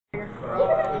So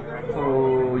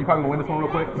you probably gonna win this one real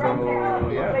quick. So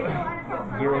yeah,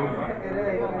 0.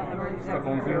 Stuck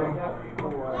on 0.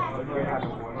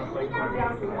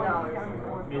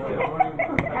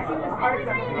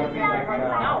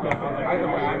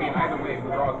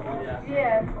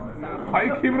 Why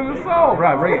you keeping it assault?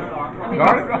 Right, bring it.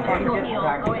 Guard it.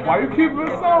 Why you keeping it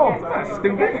assault? That's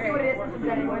stupid.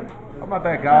 I'm not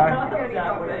that guy.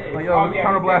 Like, yo,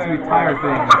 counterblast retired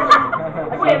thing.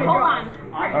 Wait, hold on.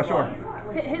 Sure.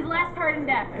 His last card in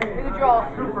deck is a draw.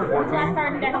 His last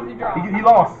card in deck is a draw. He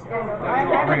lost.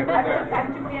 Bring it. I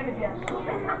haven't took damage yet.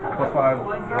 +5.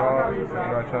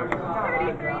 Draw. Check.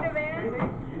 33 to man.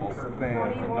 Stand.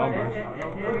 Numbers.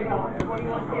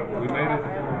 We made it.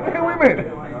 Yeah, we made it.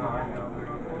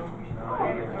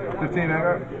 15,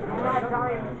 Vanguard.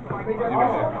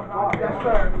 Yes,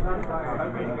 sir.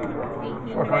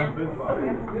 Sure, fine.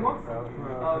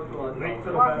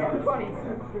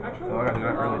 Oh, I gotta do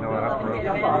that early. No, that's gross. Go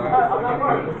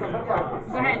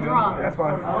ahead, draw. That's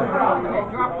fine.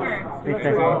 Drop turn.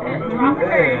 Drop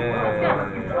turn.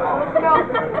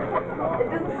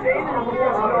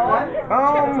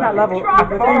 It's not level.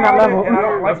 It's not level.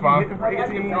 That's fine.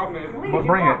 18, but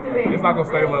bring it. It's not gonna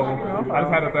stay level. I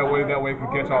just had it that way. That way it can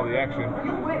catch all the action.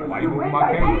 Why you moving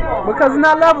my camera? Because it's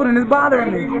not leveled and it's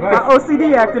bothering me. My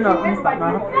OCD acting up.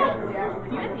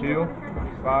 Heal.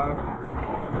 5.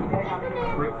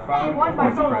 Crit 5. +5.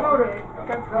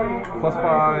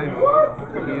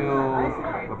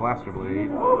 Heal. The blaster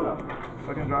blade.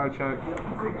 Second drive check.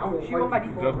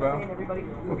 Just bound.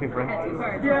 Okay, friend.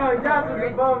 Yo, Johnson's a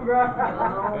bum, bro.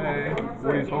 Hey,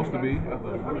 what are you supposed to be? At the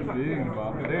big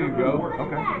bottom. There you go.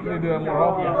 Okay. You need to do that more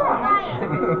often.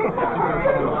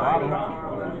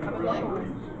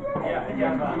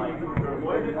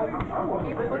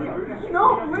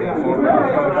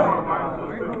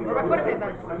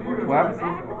 What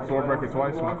happens? Sword breaker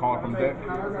twice when I call it from deck.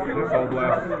 Soul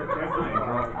blast.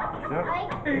 Yep.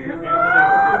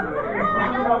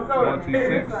 1d6.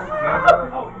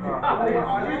 You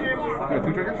got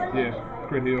 2 triggers? Yeah.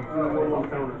 Crit heal.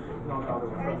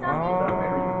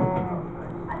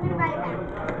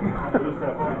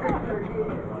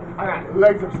 I got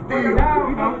legs of steel.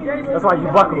 That's why you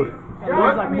buckled.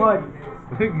 Legs like mud.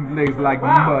 Legs like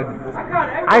mud.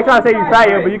 I ain't trying to say you fat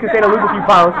yet, but you can say to lose a few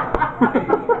pounds.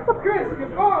 Chris, your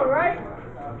phone, right?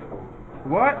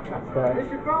 What?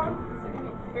 It's your phone?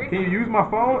 Can you use my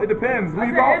phone? It depends. Who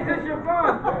you Is call? this your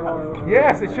phone?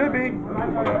 Yes, it should be.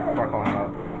 Start calling him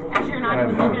out. Actually, you're not in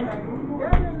the movement.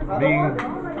 Being,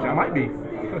 I might be. You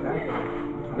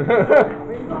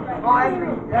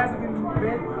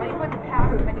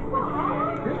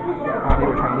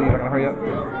were trying to leave. I gotta hurry up.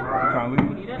 Trying to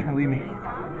leave. Trying to leave me.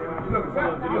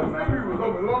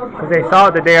 Because they saw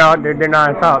that they're not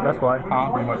on top, that's why.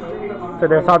 Pretty much. So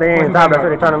they saw they ain't on top, that's why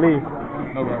they're trying to leave.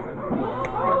 No, bro.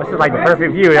 This is like the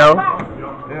perfect view, yo.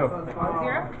 Yeah.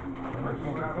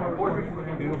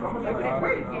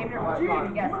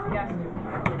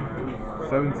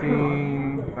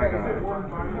 17. I got it.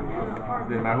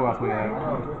 Didn't matter who else we had.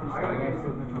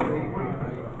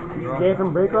 Gave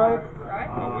him break ride?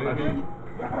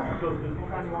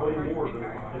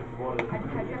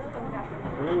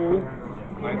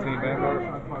 19 Vanguard.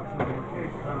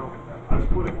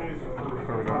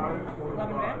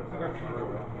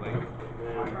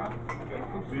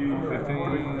 15 that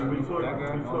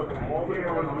guy.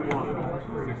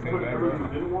 16 Vanguard.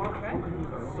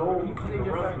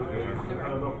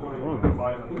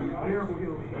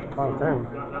 Final turn.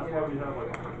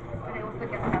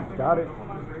 Got it.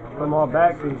 Put them all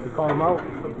back so you can call them out.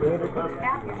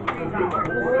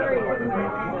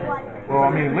 Well, I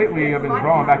mean, lately I've been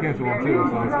drawing back into them too,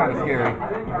 so it's kind of scary.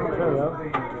 Sure, yeah.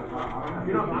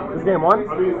 This game one?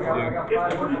 Yeah.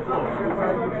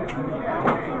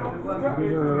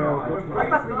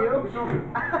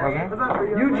 Okay.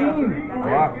 Eugene!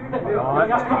 What?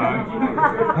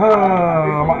 I'm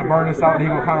about to burn this out and he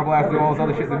gonna counterblast, do all this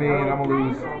other shit to me, and I'm gonna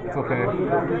lose. It's okay. I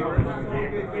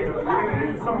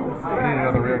need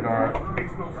another rear guard.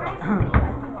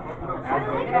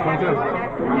 22.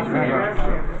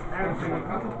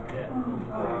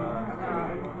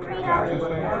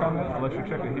 Unless you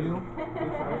check a heal.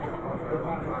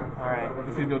 Alright.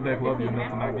 Let's see if your deck loves you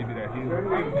enough to not give you that heal. No,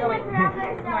 wait. No,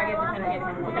 I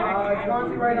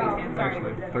get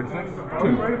the 36? 2.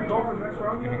 If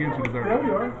you get it, you deserve it.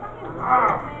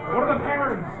 What are the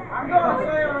parents? I'm going to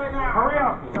say it right now. Hurry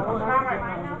up.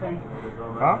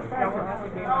 Huh?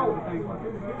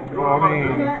 Well, I mean,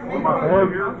 it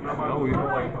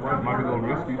might be a little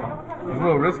risky. It's a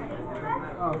little risky.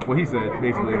 What he said,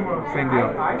 basically. Same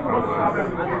deal.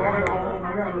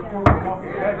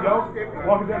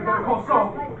 Welcome to that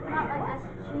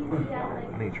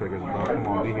I need triggers, bro. Come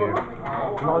on, be here.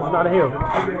 No, it's not a heel.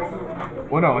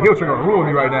 Well, no, a heel trigger ruined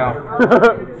me right now.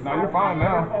 No, you're fine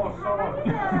now.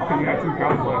 You had 2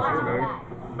 counter blasts, man.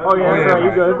 Oh yeah, that's right,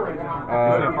 you good. You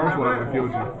said the first one that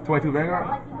killed you. 22 Vanguard?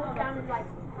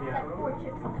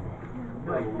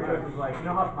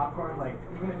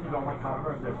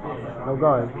 No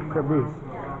guard. Crib Beast.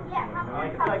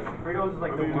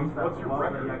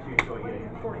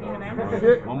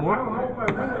 Shit. One more?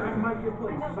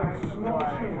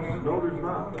 No, there's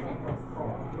not.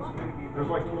 There's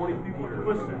like 20 people here.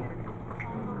 Listen.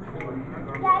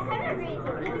 Yeah, I kind of agree.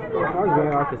 Even if you I was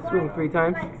gonna have to swing 3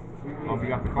 times. Oh, if you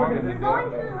got the card, then You're you going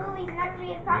do. to the movies and never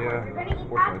eat popcorn. Yeah. You're going to eat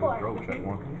Unfortunately, I just popcorn. drove check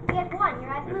one. Guess one.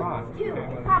 You're at the You're fine. movies. 2. Okay,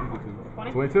 well, Popcorn.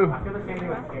 22. I feel the same thing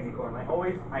with candy corn. I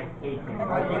hate candy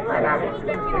corn. Me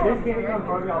If there's candy corn in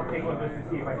front of me, I'll take one just to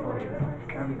see if I still hate it.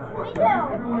 Every time.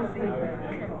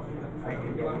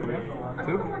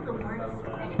 Two?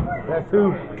 That's 2.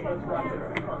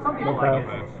 Okay.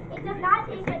 It does not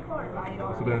taste like corn. This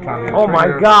has been a time to Oh my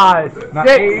trigger. God. Not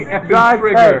 6 8 effing God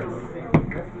trigger. hex.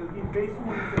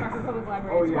 Public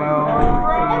library. 12. If you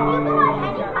go on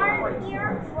any card here,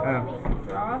 Yeah.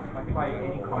 If I eat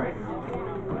any corn,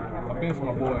 I finished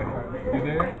my boy. You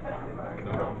there?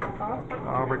 No.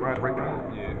 Break right.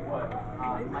 Yeah.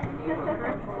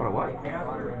 What?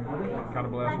 Counter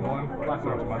blast 1.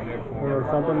 Search my deck for. Or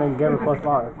something and give it +5.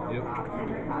 Yep.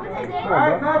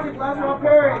 Alright, Magic, last one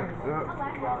pairing.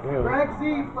 Really? Frank Z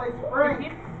plays Frank.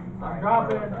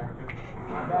 Jonathan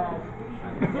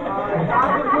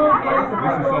Moon plays This is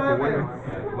Michael self-aware.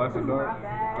 Evans. Blasted Dart.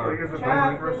 Or Chad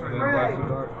then plays Frank. Blasted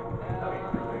Dart.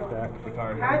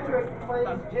 Retired. Patrick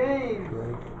plays James.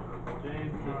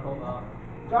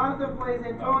 Jonathan plays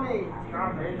Antoni.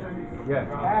 Yeah.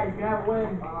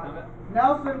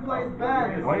 Nelson plays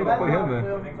Ben. Why you don't play him then?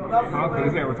 Nelson Because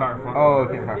plays he ain't retired from. Oh,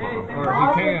 he can't retire from. Or he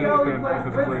can if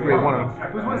it's a free one of them.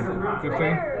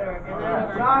 15?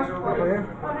 Josh plays.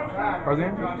 How's he?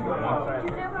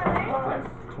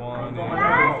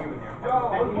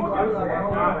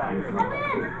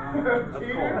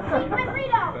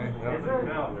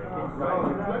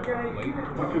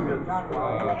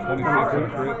 26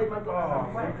 crit.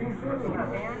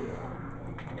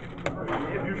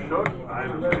 If you shook, I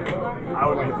understand. I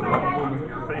would make the button.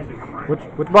 You're facing him right.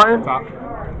 Which button? Top.